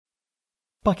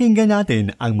Pakinggan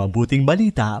natin ang mabuting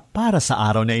balita para sa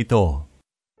araw na ito.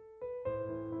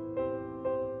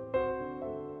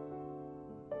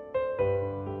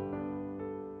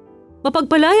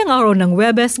 Mapagpalayang araw ng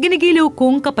Huwebes, ginigiliw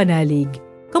kong kapanalig.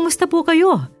 Kamusta po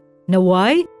kayo?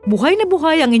 Naway, buhay na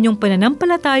buhay ang inyong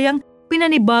pananampalatayang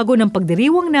pinanibago ng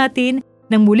pagdiriwang natin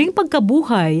ng muling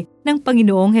pagkabuhay ng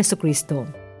Panginoong Hesukristo.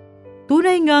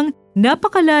 Tunay ngang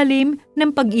napakalalim ng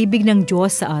pag-ibig ng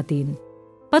Diyos sa atin.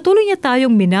 Patuloy niya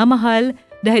tayong minamahal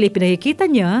dahil ipinakikita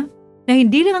niya na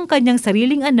hindi lang ang kanyang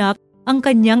sariling anak ang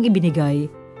kanyang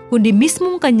ibinigay, kundi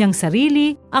mismong kanyang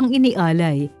sarili ang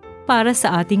inialay para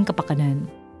sa ating kapakanan.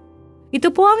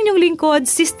 Ito po ang inyong lingkod,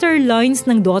 Sister Lines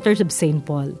ng Daughters of St.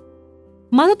 Paul.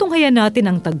 Matutunghayan natin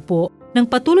ang tagpo ng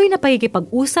patuloy na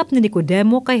pakikipag-usap ni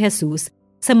Nicodemo kay Hesus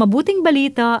sa Mabuting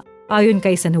Balita ayon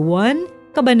kay San Juan,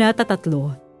 Kabanata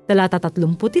 3, talata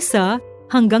 31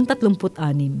 hanggang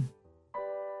 36.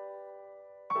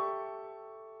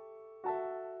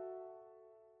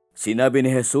 Sinabi ni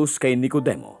Hesus kay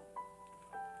Nicodemo,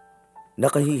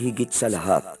 "Nakahihigit sa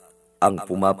lahat ang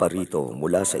pumaparito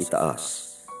mula sa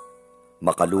itaas.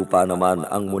 Makalupa naman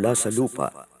ang mula sa lupa,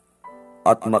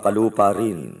 at makalupa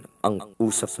rin ang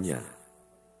usap niya.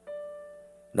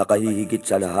 Nakahihigit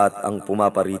sa lahat ang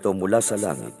pumaparito mula sa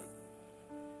langit.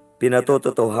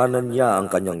 Pinatotohanan niya ang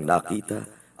kanyang nakita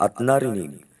at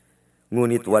narinig,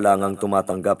 ngunit wala ngang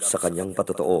tumatanggap sa kanyang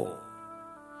patotoo.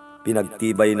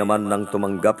 Pinagtibay naman ng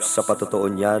tumanggap sa patotoo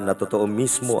niya na totoo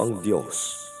mismo ang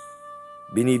Diyos.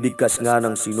 Binibigkas nga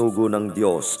ng sinugo ng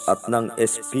Diyos at ng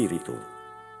Espiritu.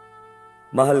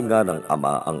 Mahal nga ng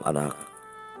Ama ang anak,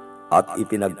 at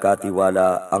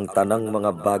ipinagkatiwala ang tanang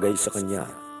mga bagay sa Kanya.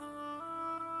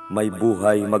 May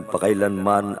buhay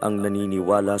magpakailanman ang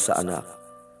naniniwala sa anak.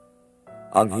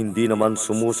 Ang hindi naman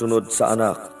sumusunod sa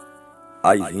anak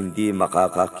ay hindi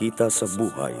makakakita sa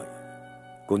buhay,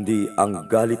 kundi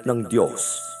ang galit ng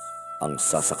Diyos ang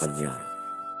sa kanya."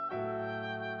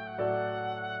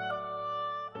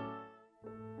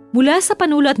 Mula sa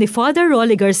panulat ni Father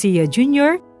Rolly Garcia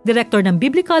Jr., Director ng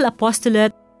Biblical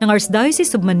Apostolate ng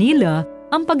Archdiocese of Manila,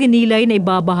 ang pagninilay na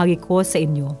ibabahagi ko sa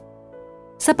inyo.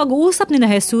 Sa pag-uusap ni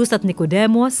Hesus at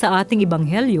Nicodemo sa ating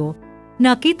Ebanghelyo,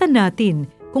 nakita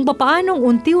natin kung papaanong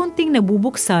unti-unting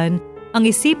nabubuksan ang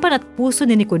isipan at puso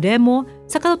ni Nicodemo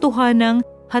sa katotohanang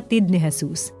hatid ni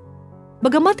Hesus.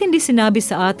 Bagamat hindi sinabi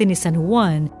sa atin ni San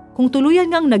Juan kung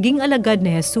tuluyan ngang naging alagad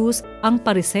ni Hesus ang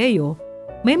Pariseyo,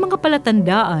 may mga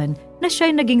palatandaan na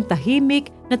siya'y naging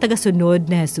tahimik na tagasunod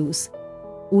ni Hesus.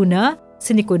 Una,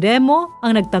 si Nicodemo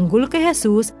ang nagtanggol kay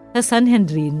Hesus sa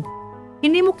Sanhedrin.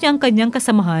 Hinimok niya ang kanyang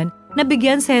kasamahan na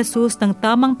bigyan si Hesus ng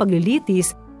tamang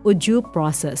paglilitis o due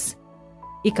process.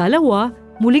 Ikalawa,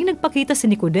 muling nagpakita si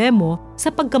Nicodemo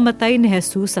sa pagkamatay ni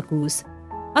Hesus sa krus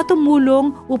at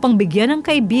tumulong upang bigyan ng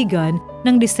kaibigan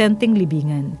ng disenteng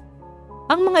libingan.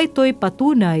 Ang mga ito'y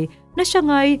patunay na siya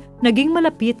nga'y naging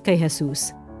malapit kay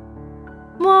Hesus.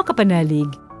 Mga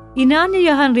kapanalig,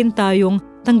 inaanyayahan rin tayong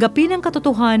tanggapin ang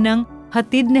katotohanang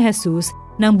hatid ni Hesus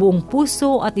ng buong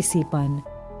puso at isipan.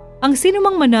 Ang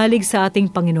sinumang manalig sa ating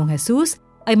Panginoong Hesus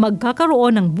ay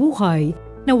magkakaroon ng buhay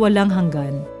na walang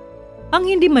hanggan.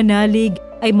 Ang hindi manalig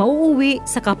ay mauuwi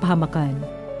sa kapahamakan.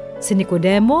 Si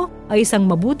Nicodemo ay isang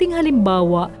mabuting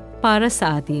halimbawa para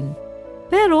sa atin.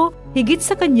 Pero higit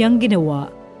sa kanyang ginawa,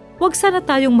 huwag sana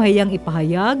tayong mahiyang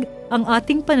ipahayag ang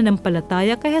ating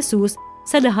pananampalataya kay Hesus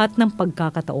sa lahat ng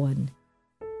pagkakataon.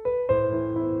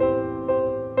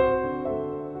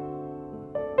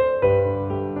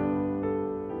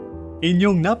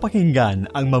 Inyong napakinggan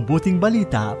ang mabuting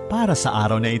balita para sa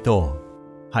araw na ito.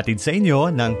 Hatid sa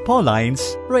inyo ng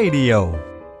Paulines Radio.